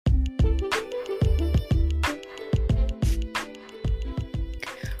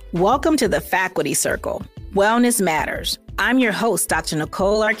Welcome to the Faculty Circle, Wellness Matters. I'm your host, Dr.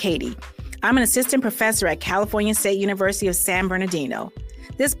 Nicole Arcady. I'm an assistant professor at California State University of San Bernardino.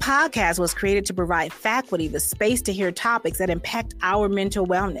 This podcast was created to provide faculty the space to hear topics that impact our mental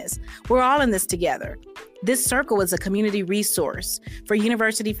wellness. We're all in this together. This circle is a community resource for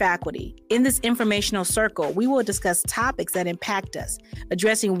university faculty. In this informational circle, we will discuss topics that impact us,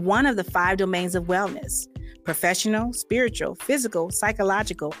 addressing one of the 5 domains of wellness: professional, spiritual, physical,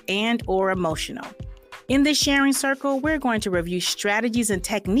 psychological, and/or emotional. In this sharing circle, we're going to review strategies and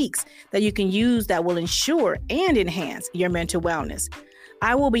techniques that you can use that will ensure and enhance your mental wellness.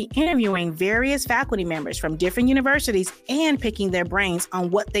 I will be interviewing various faculty members from different universities and picking their brains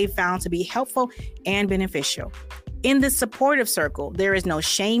on what they found to be helpful and beneficial. In this supportive circle, there is no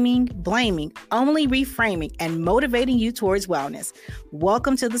shaming, blaming, only reframing and motivating you towards wellness.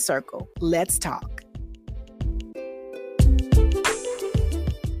 Welcome to the circle. Let's talk.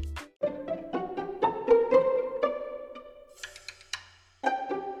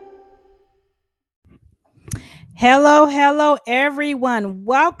 Hello, everyone.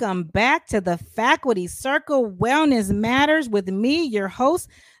 Welcome back to the Faculty Circle Wellness Matters with me, your host,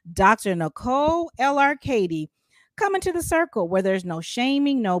 Dr. Nicole L. Arcady. Coming to the circle where there's no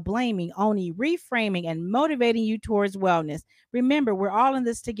shaming, no blaming, only reframing and motivating you towards wellness. Remember, we're all in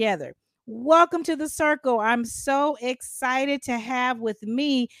this together. Welcome to the circle. I'm so excited to have with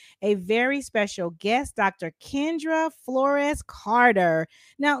me a very special guest, Dr. Kendra Flores Carter.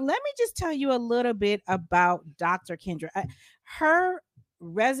 Now, let me just tell you a little bit about Dr. Kendra. Her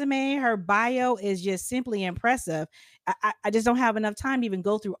resume, her bio is just simply impressive. I just don't have enough time to even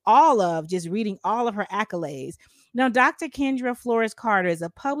go through just reading all of her accolades. Now, Dr. Kendra Flores Carter is a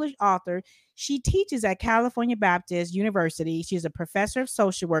published author. She teaches at California Baptist University. She's a professor of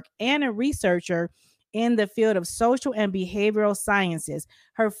social work and a researcher in the field of social and behavioral sciences.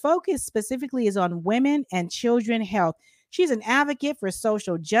 Her focus specifically is on women and children health. She's an advocate for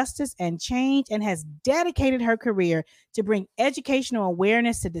social justice and change and has dedicated her career to bring educational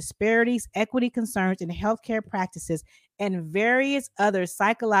awareness to disparities, equity concerns in healthcare practices, and various other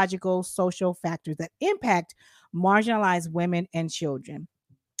psychological social factors that impact marginalized women and children.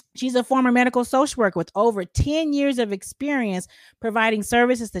 She's a former medical social worker with over 10 years of experience providing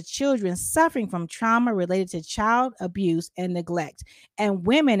services to children suffering from trauma related to child abuse and neglect, and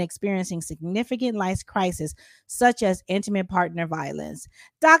women experiencing significant life crises such as intimate partner violence.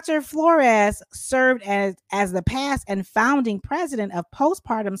 Dr. Flores served as the past and founding president of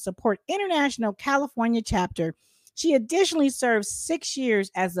Postpartum Support International California chapter. She additionally served 6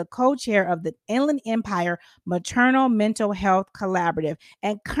 years as the co-chair of the Inland Empire Maternal Mental Health Collaborative,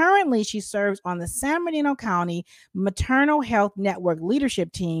 and currently she serves on the San Bernardino County Maternal Health Network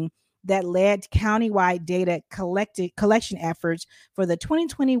leadership team that led countywide data collection efforts for the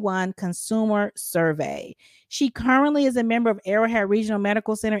 2021 Consumer Survey. She currently is a member of Arrowhead Regional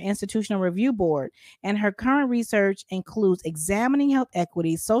Medical Center Institutional Review Board, and her current research includes examining health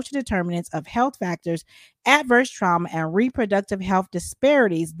equity, social determinants of health factors, adverse trauma, and reproductive health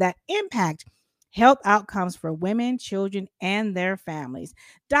disparities that impact health outcomes for women, children, and their families.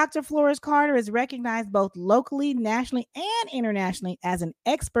 Dr. Flores Carter is recognized both locally, nationally, and internationally as an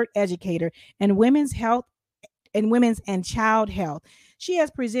expert educator in women's health and women's and child health. She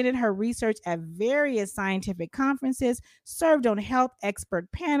has presented her research at various scientific conferences, served on health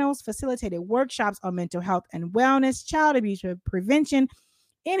expert panels, facilitated workshops on mental health and wellness, child abuse prevention,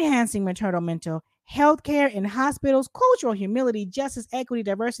 enhancing maternal mental health care in hospitals, cultural humility, justice, equity,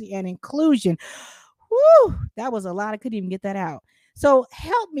 diversity, and inclusion. Woo, that was a lot. I couldn't even get that out. So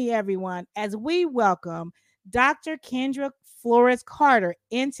help me, everyone, as we welcome Dr. Kendra Flores Carter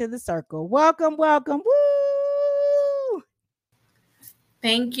into the circle. Welcome. Woo!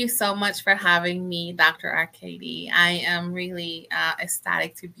 Thank you so much for having me, Dr. Arcady. I am really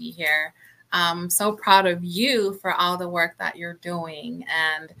ecstatic to be here. I'm so proud of you for all the work that you're doing.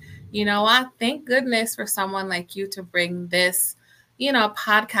 And you know what? Thank goodness for someone like you to bring this,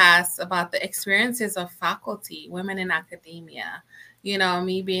 podcast about the experiences of faculty, women in academia.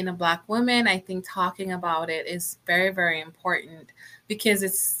 Me being a Black woman, I think talking about it is very, very important because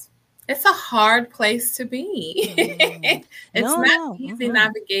it's a hard place to be. It's not easy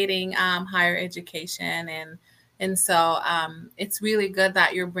navigating higher education. And so it's really good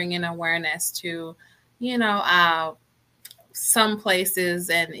that you're bringing awareness to, some places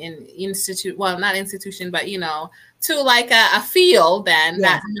and in not institution, but, to like a field then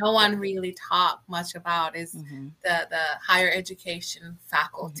that no one really talk much about is the higher education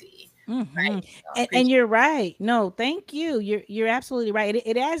faculty. Mm-hmm. Right. So And you're right. No, thank you. You're absolutely right.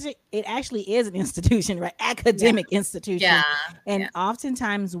 It actually is an institution, right? yeah, Academic yeah, institution, yeah. and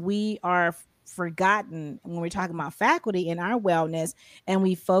oftentimes we are forgotten when we're talking about faculty and our wellness, and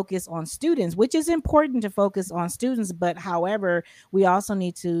we focus on students, which is important to focus on students. But however, we also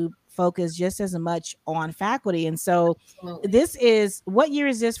need to focus just as much on faculty. And so, Absolutely. this is what year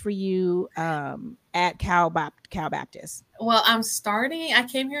is this for you at Cal Baptist? Well, I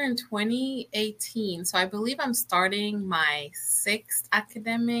came here in 2018. So I believe I'm starting my sixth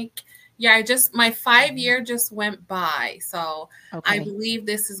academic year. My 5 year just went by. So I Okay. believe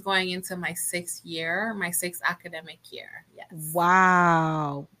this is going into my sixth year, my sixth academic year. Yes.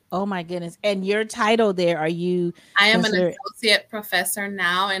 Wow. Oh my goodness. And your title there, are you I am an considered? associate professor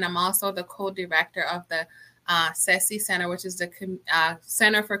now, and I'm also the co-director of the CESI Center, which is the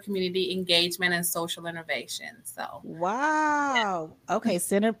Center for Community Engagement and Social Innovation. So, Wow. yeah. Okay,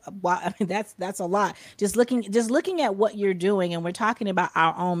 center. Wow, I mean that's a lot. Just looking at what you're doing, and we're talking about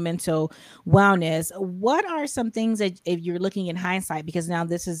our own mental wellness. What are some things that, if you're looking in hindsight, because now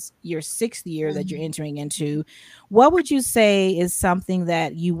this is your sixth year that you're Mhm. entering into, what would you say is something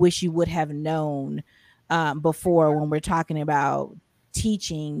that you wish you would have known before, when we're talking about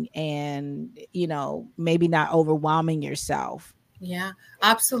teaching and maybe not overwhelming yourself? Yeah,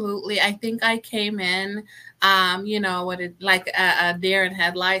 absolutely. I think I came in, what it like a deer in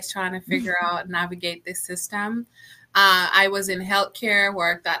headlights, trying to figure out navigate this system. I was in healthcare,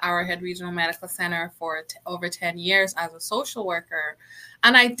 worked at Arrowhead Regional Medical Center for over 10 years as a social worker,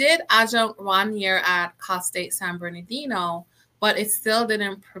 and I did adjunct 1 year at Cal State San Bernardino, but it still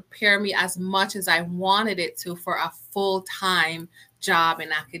didn't prepare me as much as I wanted it to for a full time job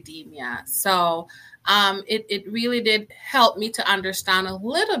in academia. So it really did help me to understand a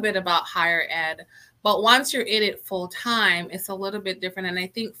little bit about higher ed. But once you're in it full time, it's a little bit different. And I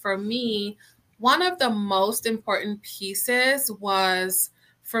think for me, one of the most important pieces was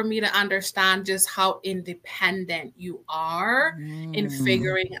for me to understand just how independent you are in Mm.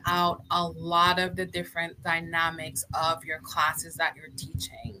 figuring out a lot of the different dynamics of your classes that you're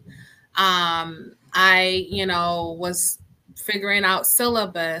teaching. I was figuring out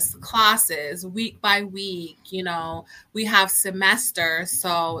syllabus, classes week by week. We have semesters,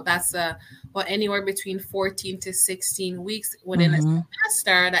 so that's anywhere between 14 to 16 weeks within a Mhm.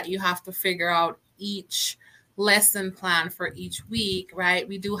 semester that you have to figure out each lesson plan for each week, right?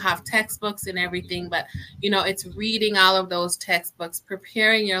 We do have textbooks and everything, but it's reading all of those textbooks,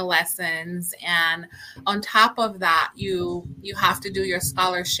 preparing your lessons, and on top of that, you have to do your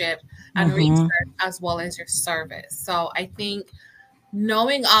scholarship and research Mhm. as well as your service. So I think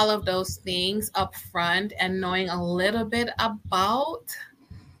knowing all of those things up front and knowing a little bit about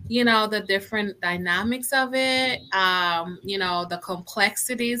the different dynamics of it, the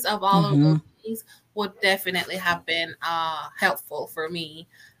complexities of all of those Mhm. things would definitely have been helpful for me.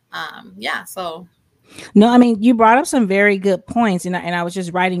 Yeah, so No, I mean, you brought up some very good points, and I was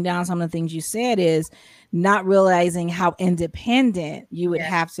just writing down some of the things you said. Is not realizing how independent you would yeah.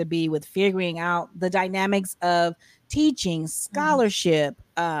 have to be with figuring out the dynamics of teaching, Mhm, scholarship,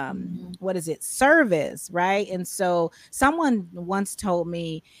 mhm. what is it, service, right? And so someone once told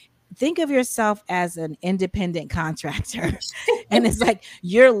me, think of yourself as an independent contractor. And it's like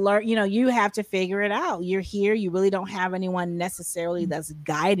you have to figure it out. You're here, you really don't have anyone necessarily that's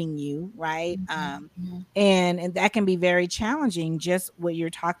guiding you, right? Mhm, mhm. And that can be very challenging, just what you're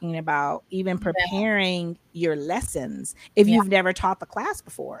talking about, even Yeah, preparing your lessons if yeah. you've never taught the class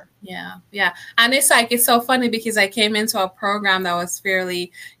before. Yeah, yeah. And it's so funny because I came into a program that was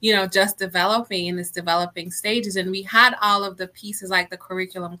fairly, just developing in its developing stages. And we had all of the pieces like the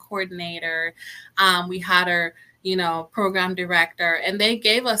curriculum coordinator. We had our, program director, and they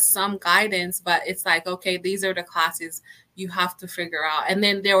gave us some guidance, but it's like, okay, these are the classes you have to figure out. And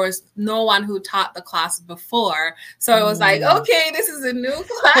then there was no one who taught the class before. So it was like, Mm. okay, this is a new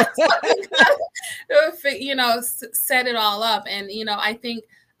class. Set it all up. And,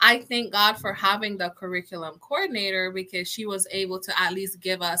 I thank God for having the curriculum coordinator because she was able to at least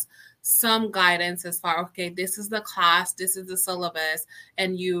give us some guidance as far, okay, this is the class, this is the syllabus,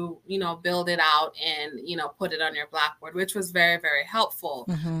 and build it out and, put it on your Blackboard, which was very, very helpful.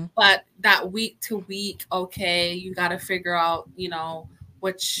 Hmm. But that week to week, okay, you got to figure out,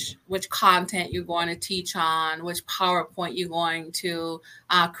 which content you're going to teach on, which PowerPoint you're going to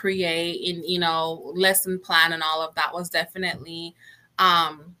create, and lesson plan and all of that was definitely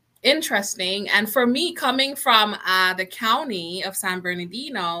interesting. And for me, coming from the county of San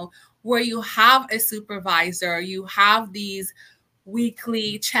Bernardino, where you have a supervisor, you have these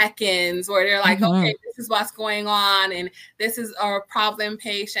weekly check-ins where they're like, okay, this is what's going on and this is our problem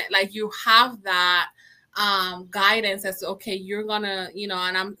patient. Like you have that guidance as okay, you're gonna, and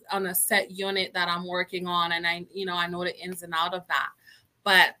I'm on a set unit that I'm working on, and I know the ins and out of that.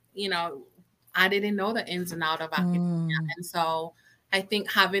 But I didn't know the ins and out of academia, and so I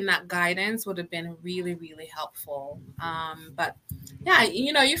think having that guidance would have been really, really helpful. But yeah,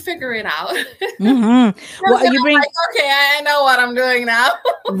 you figure it out. Well, you bring okay, I know what I'm doing now.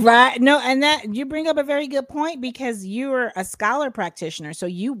 Right. No, and that you bring up a very good point because you were a scholar practitioner. So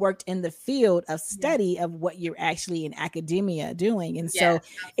you worked in the field of study of what you're actually in academia doing. And so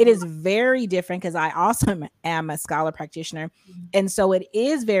it is very different because I also am a scholar practitioner. And so it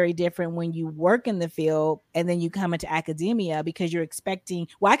is very different when you work in the field and then you come into academia because you're expecting,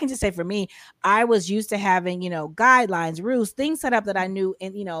 well, I can just say for me, I was used to having, guidelines, rules, things set up that I knew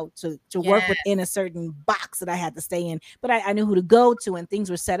and, to work within a certain box that I had to stay in, but I knew who to go to and things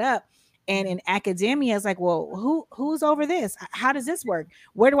were set up. And in academia, it's like, well, who's over this? How does this work?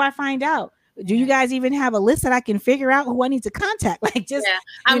 Where do I find out? Do you guys even have a list that I can figure out who I need to contact? Like just,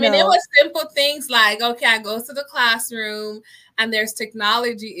 I mean, it was simple things like, okay, I go to the classroom and there's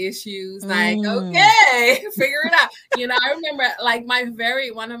technology issues. Like, okay, figure it out. I remember like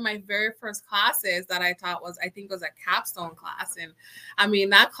one of my very first classes that I taught was a capstone class. And I mean,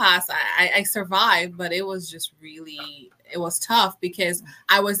 that class I survived, but it was just really, it was tough because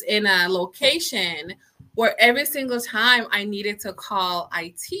I was in a location where every single time I needed to call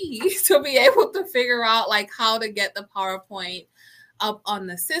IT to be able to figure out like how to get the PowerPoint up on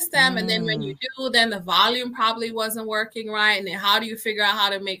the system. And then when you do, then the volume probably wasn't working right. And then how do you figure out how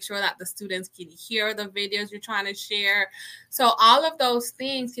to make sure that the students can hear the videos you're trying to share? So all of those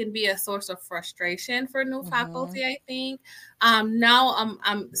things can be a source of frustration for new faculty, I think. Now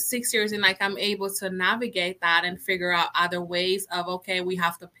I'm 6 years in, like I'm able to navigate that and figure out other ways of, okay, we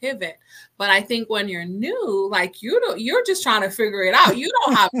have to pivot. But I think when you're new, like you're just trying to figure it out. You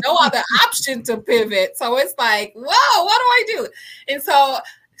don't have no other option to pivot. So it's like, whoa, what do I do? And so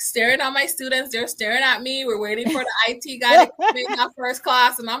staring at my students, they're staring at me. We're waiting for the IT guy to come in our first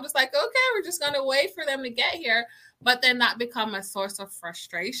class. And I'm just like, okay, we're just going to wait for them to get here. But then that become a source of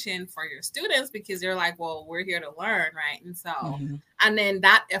frustration for your students because they're like, well, we're here to learn, right? And so, and then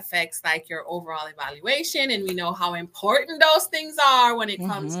that affects like your overall evaluation. And we know how important those things are when it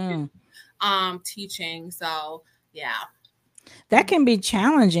comes to teaching. So, yeah. That can be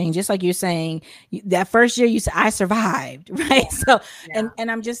challenging, just like you're saying. That first year, you said I survived, right? So,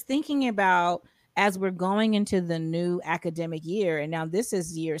 and I'm just thinking about as we're going into the new academic year, and now this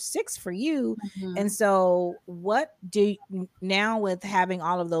is year 6 for you. And so, what do now with having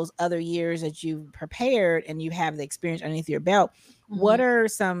all of those other years that you've prepared and you have the experience underneath your belt? What are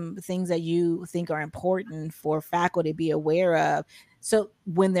some things that you think are important for faculty to be aware of? So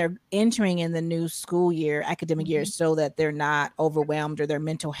when they're entering in the new school year, academic year, so that they're not overwhelmed or their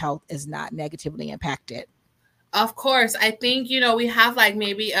mental health is not negatively impacted. Of course. I think, we have like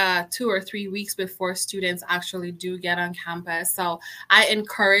maybe 2 or 3 weeks before students actually do get on campus. So I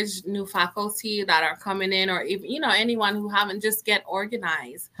encourage new faculty that are coming in or even, anyone who haven't, just get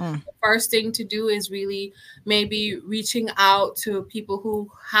organized. The first thing to do is really maybe reaching out to people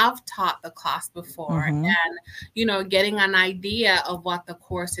who have taught the class before and, getting an idea of what the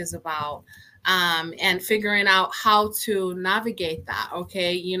course is about. And figuring out how to navigate that.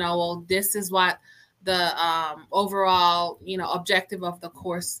 Okay. Well, this is what the overall, objective of the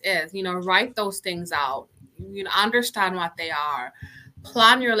course is, write those things out, understand what they are,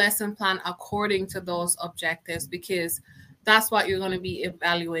 plan your lesson plan according to those objectives, because that's what you're going to be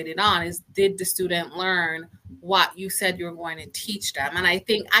evaluated on is, did the student learn what you said you were going to teach them? And I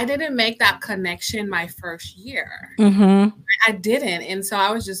think I didn't make that connection my first year. I didn't. And so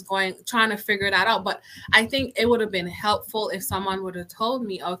I was just trying to figure that out. But I think it would have been helpful if someone would have told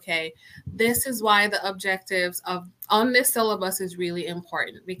me, okay, this is why the objectives on this syllabus is really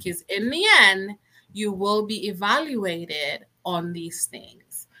important, because in the end, you will be evaluated on these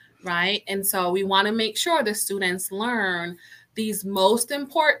things, right? And so we want to make sure the students learn these most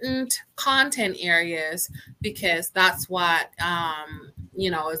important content areas, because that's what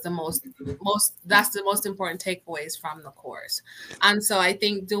is that's the most important takeaways from the course. And so I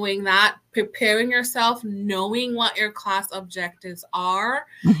think doing that, preparing yourself, knowing what your class objectives are,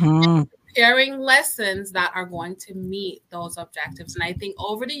 and preparing lessons that are going to meet those objectives. And I think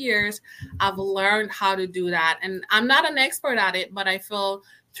over the years, I've learned how to do that. And I'm not an expert at it, but I feel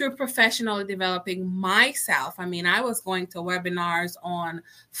through professionally developing myself. I mean, I was going to webinars on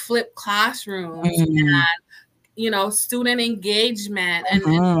flipped classrooms and student engagement, and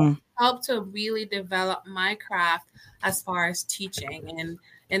Mhm. help to really develop my craft as far as teaching.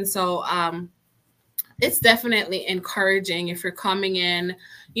 And so it's definitely encouraging if you're coming in,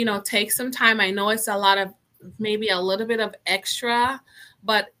 take some time. I know it's a lot of, maybe a little bit of extra,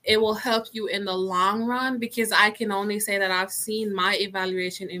 but it will help you in the long run, because I can only say that I've seen my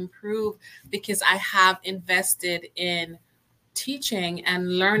evaluation improve because I have invested in teaching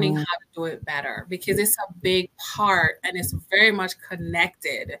and learning how Mhm. to do it better, because it's a big part and it's very much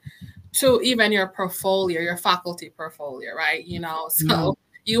connected to even your portfolio, your faculty portfolio, right? Mhm. So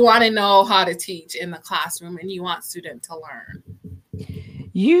you want to know how to teach in the classroom and you want students to learn.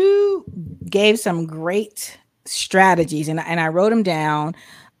 You gave some great strategies, and I wrote them down.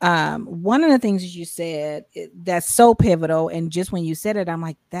 One of the things that you said that's so pivotal, and just when you said it, I'm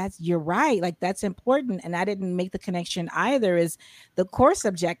like, you're right. Like, that's important, and I didn't make the connection either. Is the course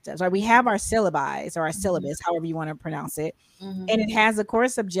objectives, right? We have our syllabi or our Mhm, syllabus, however you want to pronounce it, mhm, and it has the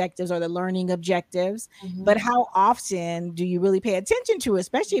course objectives or the learning objectives. But mhm. how often do you really pay attention to it,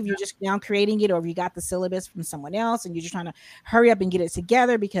 especially if you're just now creating it, or if you got the syllabus from someone else and you're just trying to hurry up and get it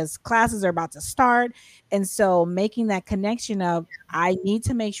together because classes are about to start? And so making that connection of, I need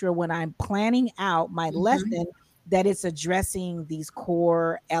to make sure when I'm planning out my Mhm. lesson that it's addressing these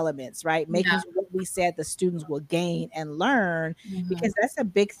core elements, right? Making Yeah. sure what we said the students will gain and learn, Mhm. because that's a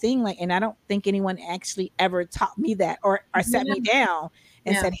big thing. Like, and I don't think anyone actually ever taught me that, or set me Yeah. down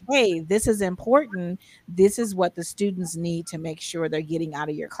and Yeah. said, hey, this is important. This is what the students need to make sure they're getting out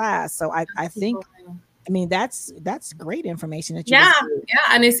of your class. So I think, Absolutely. I mean, that's great information that you Yeah, just gave.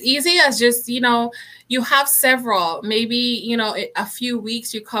 yeah, and it's easy as just, you have several, maybe, a few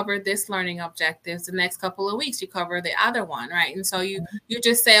weeks you cover this learning objectives, the next couple of weeks you cover the other one, right? And so you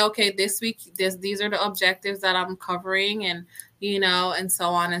just say, okay, this week these are the objectives that I'm covering, and so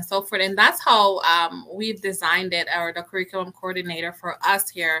on and so forth. And that's how we've designed it, or the curriculum coordinator for us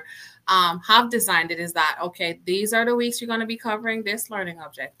here have designed it, is that, okay, these are the weeks you're going to be covering this learning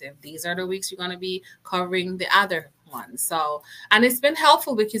objective. These are the weeks you're going to be covering the other one. So, and it's been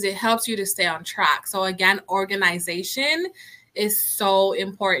helpful because it helps you to stay on track. So again, organization is so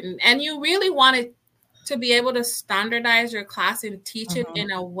important. And you really want it to be able to standardize your class and teach it Mhm.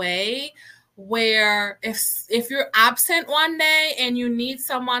 in a way where if you're absent one day and you need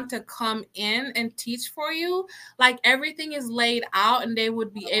someone to come in and teach for you, like, everything is laid out and they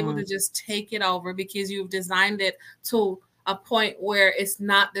would be able to Mhm. just take it over because you've designed it to a point where it's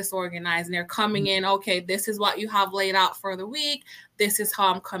not disorganized and they're coming in, okay, this is what you have laid out for the week, this is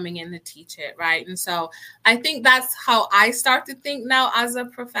how I'm coming in to teach it, right? And so I think that's how I start to think now as a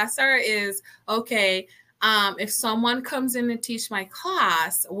professor is, okay, if someone comes in to teach my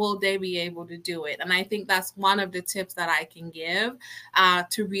class, will they be able to do it? And I think that's one of the tips that I can give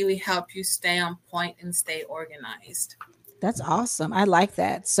to really help you stay on point and stay organized. That's awesome. I like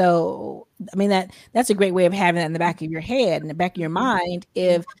that. So, I mean, that's a great way of having that in the back of your head, in the back of your mind.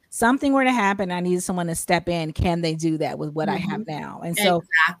 If something were to happen, I needed someone to step in. Can they do that with what I have Mhm. now? And so,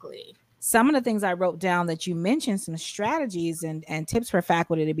 Exactly. some of the things I wrote down that you mentioned, some strategies and tips for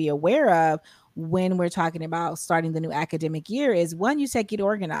faculty to be aware of when we're talking about starting the new academic year, is one, you said, get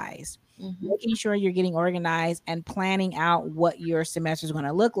organized. Mhm. Making sure you're getting organized and planning out what your semester is going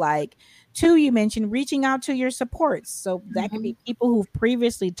to look like. Two, you mentioned reaching out to your supports. So that could Mhm. be people who've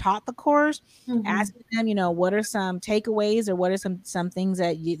previously taught the course, Mhm. asking them, what are some takeaways, or what are some things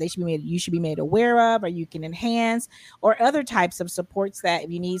that you should be made aware of, or you can enhance, or other types of supports that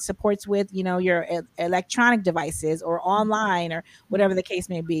if you need supports with, your electronic devices or online or whatever the case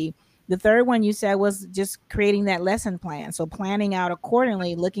may be. The third one you said was just creating that lesson plan. So planning out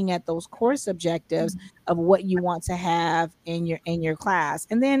accordingly, looking at those course objectives Mhm. of what you want to have in your class.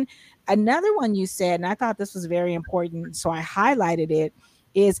 And then another one you said, and I thought this was very important, so I highlighted it,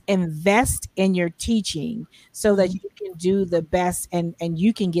 is invest in your teaching so that Mhm. you can do the best, and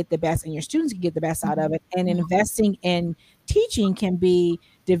you can get the best and your students can get the best out of Mhm. it. And Mhm. investing in teaching can be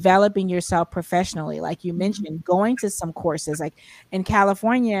developing yourself professionally, like you Mhm. mentioned, going to some courses. Like in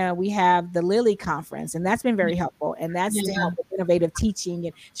California, we have the Lilly Conference, and that's been very helpful. And that's to Yeah. help with innovative teaching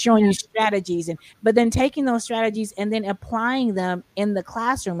and showing Yeah. you strategies. And but then taking those strategies and then applying them in the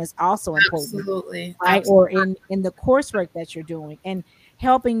classroom is also important, Absolutely. right? Absolutely. Or in the coursework that you're doing, and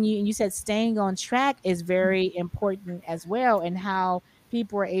helping you. And you said staying on track is very important as well. And how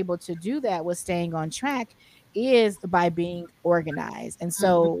people are able to do that with staying on track is by being organized. And Mhm.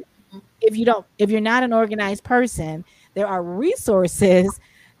 so if you're not an organized person, there are resources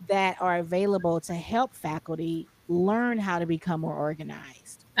that are available to help faculty learn how to become more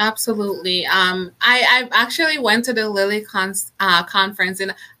organized. Absolutely. I actually went to the conference,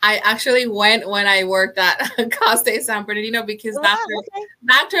 and I actually went when I worked at Cal State San Bernardino because Wow, okay.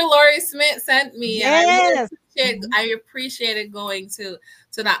 Dr. Lori Smith sent me, and Yes. Mhm. I appreciated going to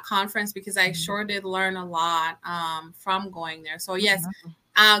that conference because I Mhm. sure did learn a lot from going there. So yes,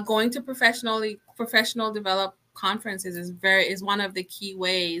 Mhm. going to professional develop conferences is one of the key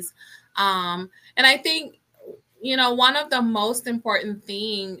ways. And I think, one of the most important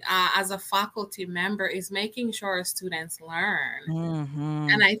thing as a faculty member is making sure students learn.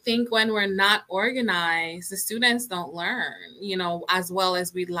 And Mhm. I think when we're not organized, the students don't learn, as well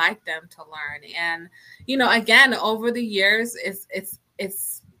as we'd like them to learn. And, again, over the years,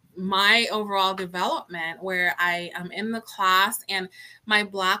 it's my overall development where I am in the class, and my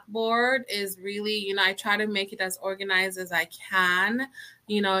Blackboard is really, I try to make it as organized as I can.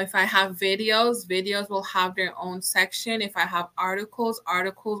 If I have videos will have their own section. If I have articles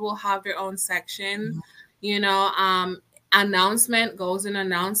will have their own section. Mhm. You know, announcement goes in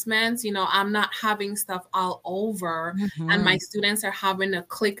announcements. I'm not having stuff all over, and my Mhm. students are having to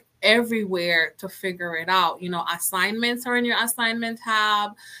click everywhere to figure it out. Assignments are in your assignment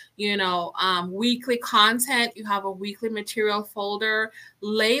tab. Weekly content, you have a weekly material folder.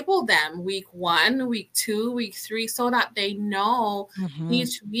 Label them week 1, week 2, week 3, so that they know Mhm.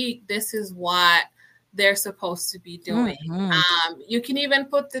 each week this is what they're supposed to be doing. Mhm. You can even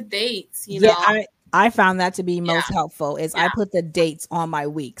put the dates. Yeah, I found that to be most Yeah, helpful is I put the dates on my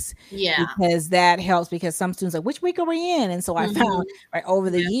weeks yeah, because that helps because some students like, "Which week are we in?" And so I found, mhm, right, over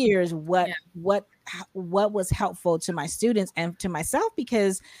the yeah, years yeah, what was helpful to my students and to myself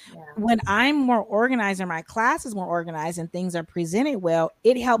because yeah. when I'm more organized and my class is more organized and things are presented well,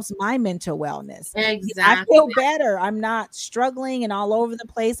 it helps my mental wellness. I Exactly. feel better. I'm not struggling and all over the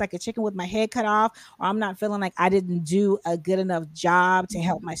place like a chicken with my head cut off, or I'm not feeling like I didn't do a good enough job to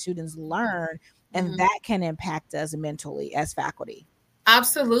help my students learn. And Mhm. that can impact us mentally as faculty.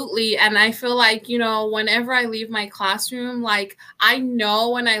 Absolutely. And I feel like, whenever I leave my classroom, like I know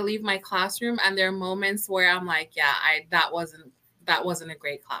when I leave my classroom, and there are moments where I'm like, yeah, that wasn't a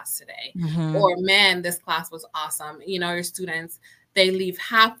great class today. Mhm. Or man, this class was awesome. Your students, they leave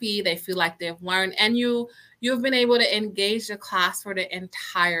happy, they feel like they've learned, and you've been able to engage the class for the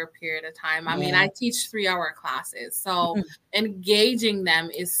entire period of time. I mean, Yeah. I teach 3-hour classes. So Mhm. engaging them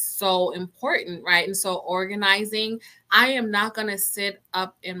is so important, right? And so organizing, I am not going to sit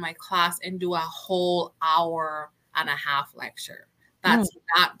up in my class and do a whole hour and a half lecture. Mm. That's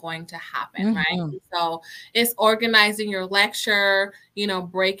not going to happen, right? Mhm. So it's organizing your lecture,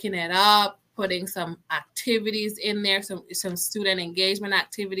 breaking it up, putting some activities in there, some student engagement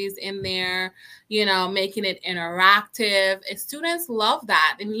activities in there, making it interactive. And students love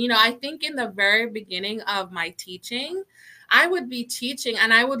that. And I think in the very beginning of my teaching, I would be teaching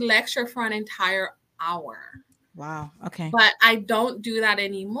and I would lecture for an entire hour, Wow. Okay. but I don't do that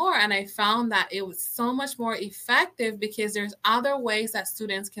anymore. And I found that it was so much more effective because there's other ways that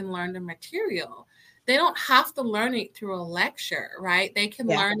students can learn the material. They don't have to learn it through a lecture, right? They can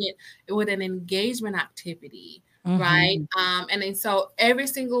Yeah. learn it with an engagement activity, right? Mhm. And then so every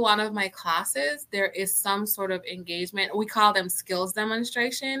single one of my classes, there is some sort of engagement. We call them skills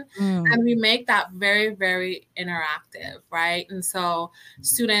demonstration, Mm. and we make that very, very interactive, right? And so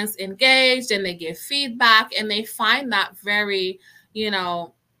students engaged and they give feedback, and they find that very, you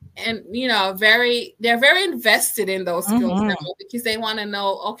know, they're very invested in those skills Mhm. demo because they want to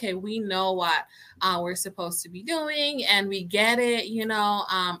know, okay, we know what we're supposed to be doing and we get it.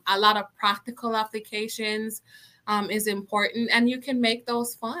 A lot of practical applications is important, and you can make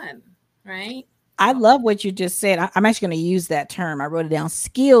those fun, right? I So love what you just said. I'm actually going to use that term. I wrote it down,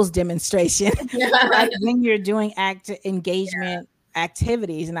 skills demonstration, yeah. right? When you're doing engagement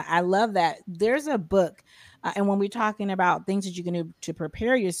activities. And I love that. There's a book. And when we're talking about things that you can do to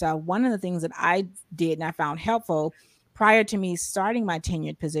prepare yourself, one of the things that I did and I found helpful prior to me starting my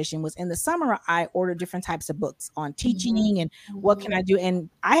tenured position was in the summer, I ordered different types of books on Mhm, teaching and what mhm, can I do. And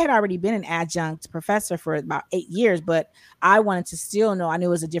I had already been an adjunct professor for about 8 years, but I wanted to still know. I knew it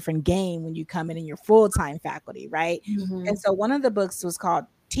was a different game when you come in and you're full-time faculty, right? And mhm, so one of the books was called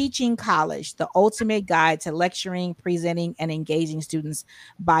Teaching College: The Ultimate Guide to Lecturing, Presenting, and Engaging Students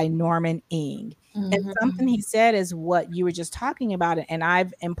by Norman Ing. And something mhm, he said is what you were just talking about, and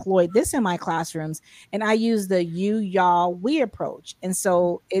I've employed this in my classrooms, and I use the you, y'all, we approach. And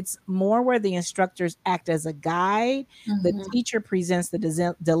so it's more where the instructors act as a guide, the mhm. teacher presents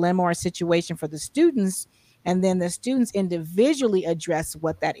the dilemma or situation for the students, and then the students individually address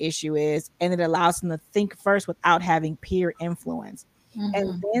what that issue is, and it allows them to think first without having peer influence. And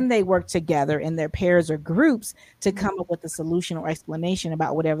Mhm. then they work together in their pairs or groups to come up with a solution or explanation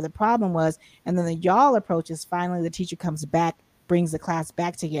about whatever the problem was. And then the y'all approach is finally the teacher comes back, brings the class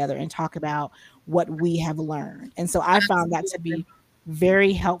back together and talk about what we have learned. And so I found that to Absolutely. be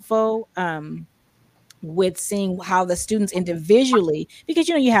very helpful. With seeing how the students individually, because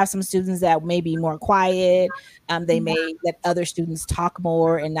you have some students that may be more quiet, they may let other students talk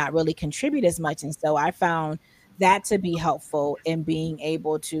more and not really contribute as much. And so I found that to be helpful in being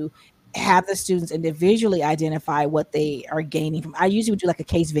able to have the students individually identify what they are gaining from. I usually would do like a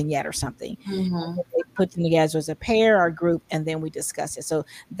case vignette or something. Mhm. They put them together as a pair or group, and then we discuss it. So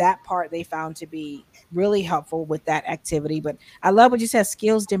that part they found to be really helpful with that activity. But I love what you said,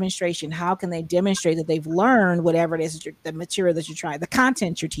 skills demonstration. How can they demonstrate that they've learned whatever it is that the material that you're trying, the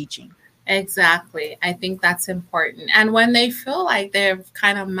content you're teaching? Exactly. I think that's important. And when they feel like they've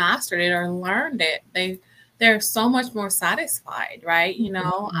kind of mastered it or learned it, they're so much more satisfied, right?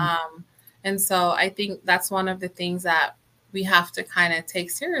 Mhm. And so I think that's one of the things that we have to kind of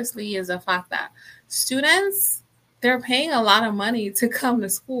take seriously is the fact that students, they're paying a lot of money to come to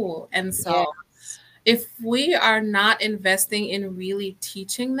school. And Yeah. so if we are not investing in really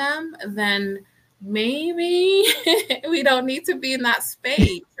teaching them, then maybe we don't need to be in that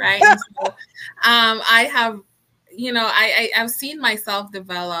space, right? And so I have, I've seen myself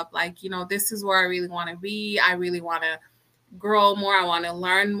develop like, this is where I really want to be. I really want to grow more. I want to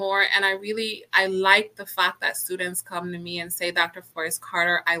learn more. And I like the fact that students come to me and say, Dr. Forrest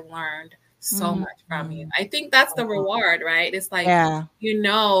Carter, I learned so much from you. Mhm. I think that's the reward, right? It's like, Yeah.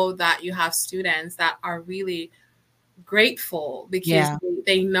 that you have students that are really grateful because Yeah.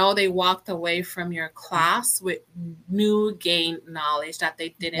 they know they walked away from your class with new gained knowledge that they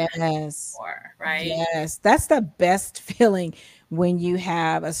didn't have Yes. before, right? Yes, that's the best feeling when you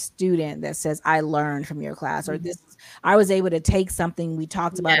have a student that says, "I learned from your class," or Mhm. "This I was able to take something we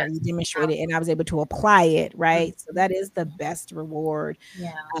talked about or you Yes. demonstrated, and I was able to apply it," Mhm. right? So that is the best reward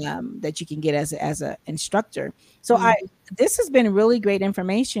Yeah. that you can get as a instructor. So I Mhm. this has been really great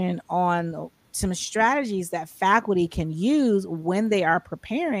information on some strategies that faculty can use when they are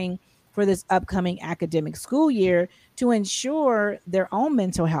preparing for this upcoming academic school year to ensure their own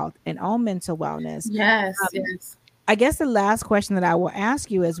mental health and own mental wellness. Yes, Um, yes. I guess the last question that I will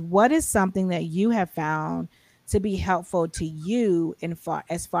ask you is what is something that you have found to be helpful to you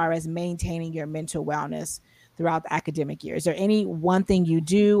as far as maintaining your mental wellness throughout the academic year? Is there any one thing you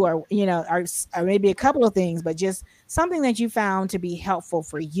do or or maybe a couple of things, but just something that you found to be helpful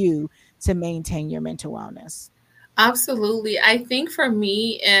for you to maintain your mental wellness? Absolutely. I think for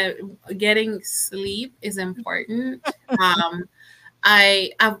me, getting sleep is important.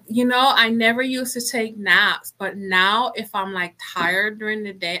 I never used to take naps, but now if I'm like tired during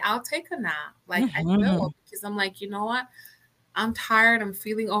the day, I'll take a nap. Like I Mhm. will because I'm like, you know what? I'm tired. I'm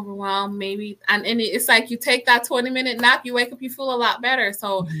feeling overwhelmed. Maybe, and it's like you take that 20-minute nap, you wake up, you feel a lot better.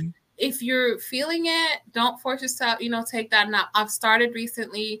 So Mhm. if you're feeling it, don't force yourself, take that nap. I've started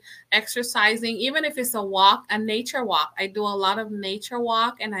recently exercising, even if it's a walk, a nature walk. I do a lot of nature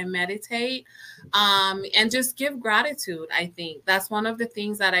walk and I meditate, and just give gratitude. I think that's one of the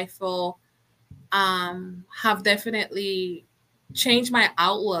things that I feel have definitely changed my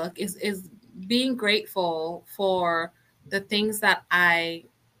outlook is being grateful for the things that I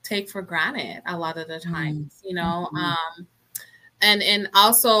take for granted a lot of the Mhm. times, Mhm. and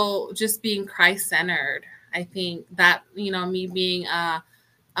also just being Christ centered. I think that me being a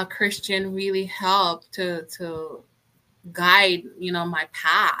Christian really helped to guide my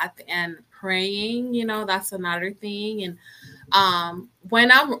path, and praying, that's another thing. And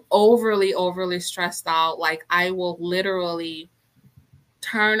when I'm overly stressed out, like I will literally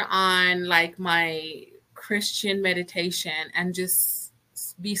turn on like my Christian meditation and just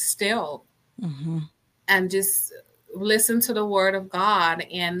be still Mhm. and just listen to the word of God,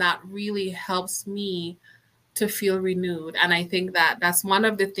 and that really helps me to feel renewed. And I think that that's one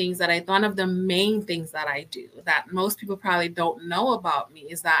of the main things that I do that most people probably don't know about me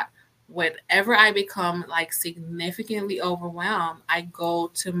is that whenever I become like significantly overwhelmed, I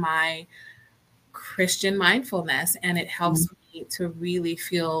go to my Christian mindfulness, and it helps me to really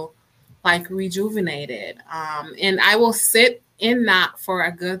feel like rejuvenated. And I will sit in that for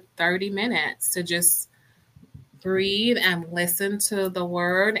a good 30 minutes to just breathe and listen to the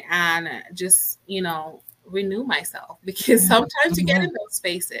word and just, renew myself. Because sometimes you get Mhm. in those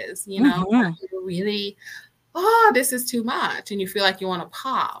spaces, Mhm. that you really, oh, this is too much. And you feel like you want to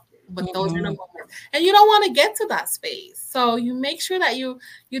pop. But those are the Mhm. moments. And you don't want to get to that space. So you make sure that you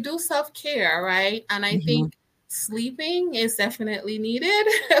do self-care, right? And I Mhm. think sleeping is definitely needed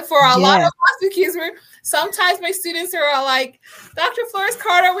for a lot of Yes. us, because sometimes my students are like, Dr. Flores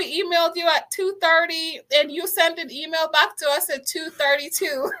Carter, we emailed you at 2:30 and you sent an email back to us at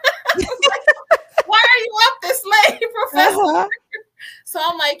 2:32. Why are you up this late, Professor? Uh-huh. So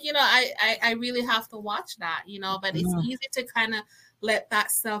I'm like, I really have to watch that, but it's easy to kind of let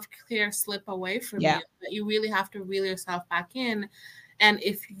that self-care slip away from you. But you really have to reel yourself back in. And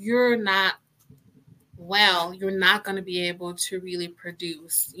if you're not well, you're not going to be able to really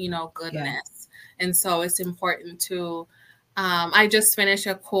produce, goodness. And so it's important to, I just finished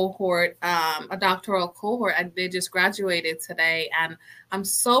a cohort, a doctoral cohort. They just graduated today, and I'm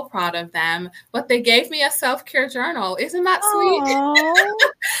so proud of them. But they gave me a self-care journal. Isn't that sweet?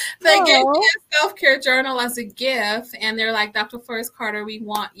 They gave me a self-care journal as a gift, and they're like, Dr. Flores Carter, we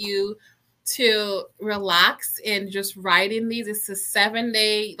want you to relax and just write in these. It's a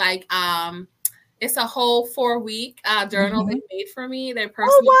 7-day, it's a whole 4-week journal they made for me. They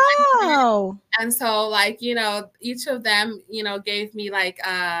personally. Oh, wow. And so, each of them, gave me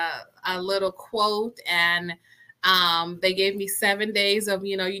a little quote, and they gave me 7 days of,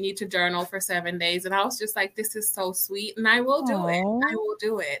 you need to journal for 7 days. And I was just like, this is so sweet. And I will do it. I will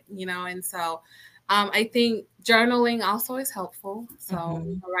do it, and so I think journaling also is helpful.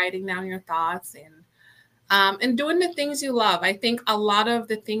 So writing down your thoughts and doing the things you love. I think a lot of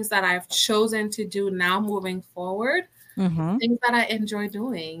the things that I've chosen to do now moving forward, things that I enjoy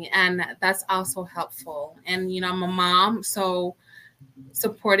doing, and that's also helpful. And, I'm a mom, so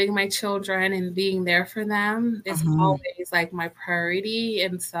supporting my children and being there for them is always my priority.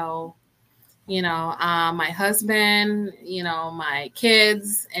 And so, my husband, my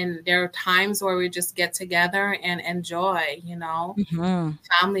kids, and there are times where we just get together and enjoy,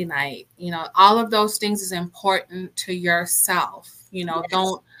 family night, all of those things is important to yourself.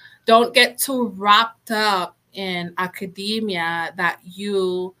 Don't get too wrapped up in academia that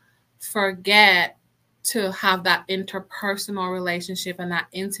you forget to have that interpersonal relationship and that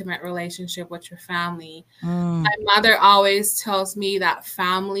intimate relationship with your family. My mother always tells me that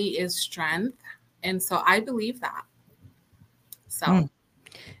family is strength. And so I believe that. So.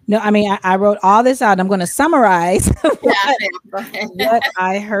 No, I mean, I wrote all this out. I'm going to summarize what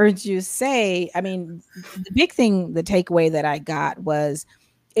I heard you say. I mean, the big thing, the takeaway that I got was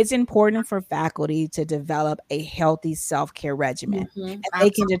it's important for faculty to develop a healthy self-care regimen, and they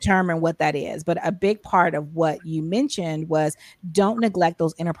can determine what that is. But a big part of what you mentioned was don't neglect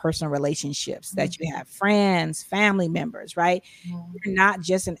those interpersonal relationships that you have, friends, family members, right? You're not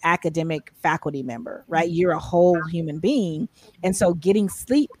just an academic faculty member, right? You're a whole human being. And so getting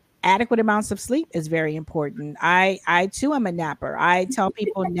sleep, adequate amounts of sleep is very important. I too am a napper. I tell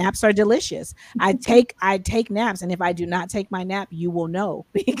people naps are delicious. I take naps, and if I do not take my nap, you will know,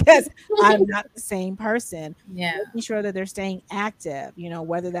 because I'm not the same person. Making sure that they're staying active,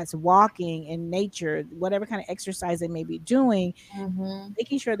 whether that's walking in nature, whatever kind of exercise they may be doing,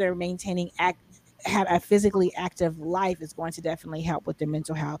 making sure they're maintaining have a physically active life is going to definitely help with their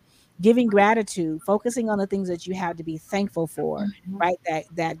mental health. Giving gratitude, focusing on the things that you have to be thankful for, right?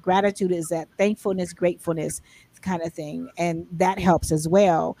 That gratitude is that thankfulness, gratefulness kind of thing. And that helps as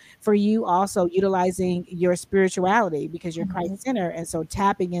well. For you also utilizing your spirituality, because you're Christ centered. And so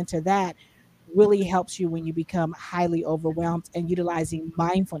tapping into that really helps you when you become highly overwhelmed, and utilizing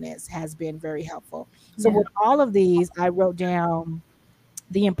mindfulness has been very helpful. So with all of these, I wrote down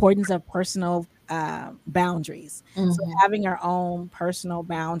the importance of personal boundaries. So having our own personal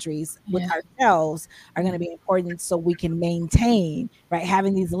boundaries with ourselves are going to be important, so we can maintain, right,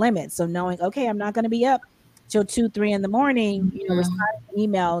 having these limits. So knowing, okay, I'm not going to be up till 2-3 in the morning, responding to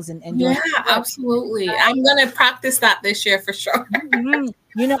emails and doing absolutely. I'm going to practice that this year for sure.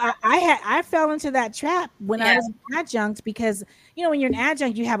 I fell into that trap when I was an adjunct, because when you're an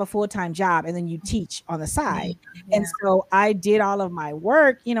adjunct, you have a full-time job and then you teach on the side. And so I did all of my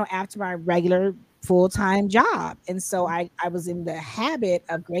work, after my regular full-time job. And so I was in the habit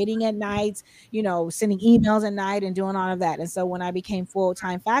of grading at night, sending emails at night and doing all of that. And so when I became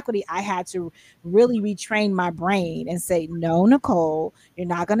full-time faculty, I had to really retrain my brain and say, no, Nicole, you're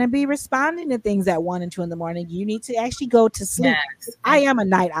not going to be responding to things at 1 and 2 in the morning. You need to actually go to sleep. I am a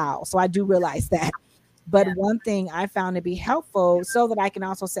night owl, so I do realize that. But one thing I found to be helpful, so that I can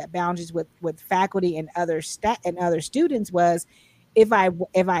also set boundaries with faculty and other students, was if I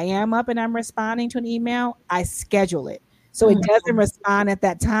am up and I'm responding to an email, I schedule it. So it doesn't respond at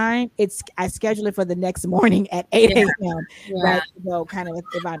that time. I schedule it for the next morning at 8 a.m. Right? So kind of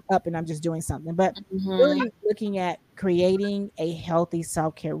if I'm up and I'm just doing something. But really looking at creating a healthy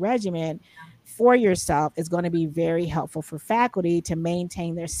self-care regimen, for yourself is going to be very helpful for faculty to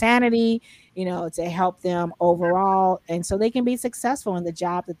maintain their sanity, to help them overall, and so they can be successful in the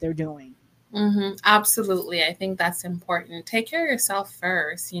job that they're doing. Absolutely. I think that's important. Take care of yourself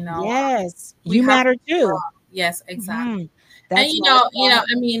first, Yes, we you have matter to grow. too. Yes, exactly. And That's why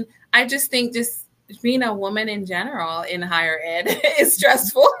I mean, I just think just being a woman in general in higher ed is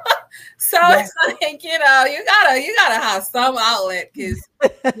stressful. So it's like, you gotta have some outlet because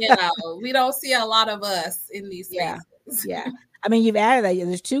we don't see a lot of us in these spaces. Yeah. I mean, you've added that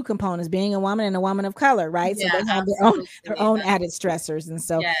there's two components, being a woman and a woman of color, right? So Yeah, they have their own added stressors. And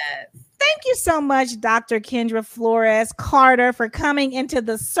so thank you so much, Dr. Kendra Flores Carter, for coming into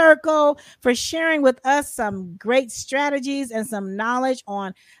the circle, for sharing with us some great strategies and some knowledge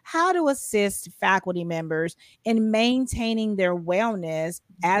on how to assist faculty members in maintaining their wellness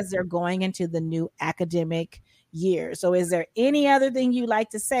as they're going into the new academic year. So is there any other thing you'd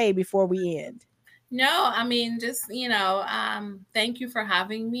like to say before we end? No, I mean, just, thank you for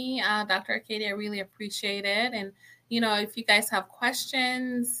having me, Dr. Arcadia. I really appreciate it. And, if you guys have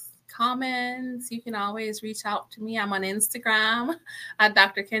questions, comments, you can always reach out to me. I'm on Instagram at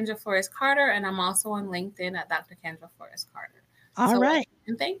Dr. Kendra Flores Carter, and I'm also on LinkedIn at Dr. Kendra Flores Carter. All right.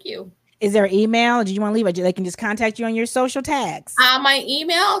 And thank you. Is there an email? Do you want to leave it? They can just contact you on your social tags. My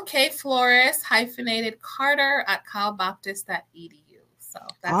email, kflores-carter@calbaptist.edu. So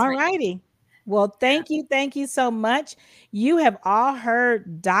that's all righty. Well, thank you so much. You have all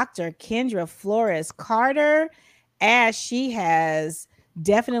heard Dr. Kendra Flores Carter, as she has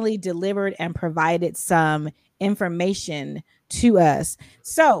definitely delivered and provided some information to us.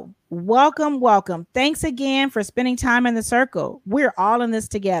 So welcome. Thanks again for spending time in the circle. We're all in this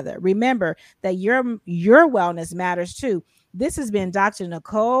together. Remember that your wellness matters too. This has been Dr.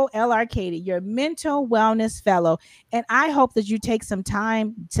 Nicole L. Arcady, your mental wellness fellow. And I hope that you take some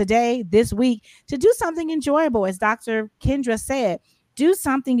time today, this week, to do something enjoyable. As Dr. Kendra said, do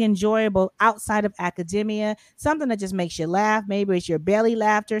something enjoyable outside of academia, something that just makes you laugh. Maybe it's your belly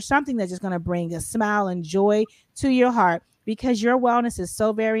laughter, something that's just going to bring a smile and joy to your heart, because your wellness is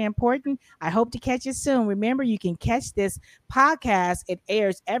so very important. I hope to catch you soon. Remember, you can catch this podcast. It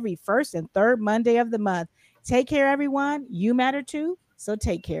airs every first and third Monday of the month. Take care, everyone. You matter too, so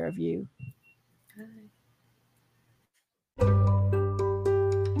take care of you.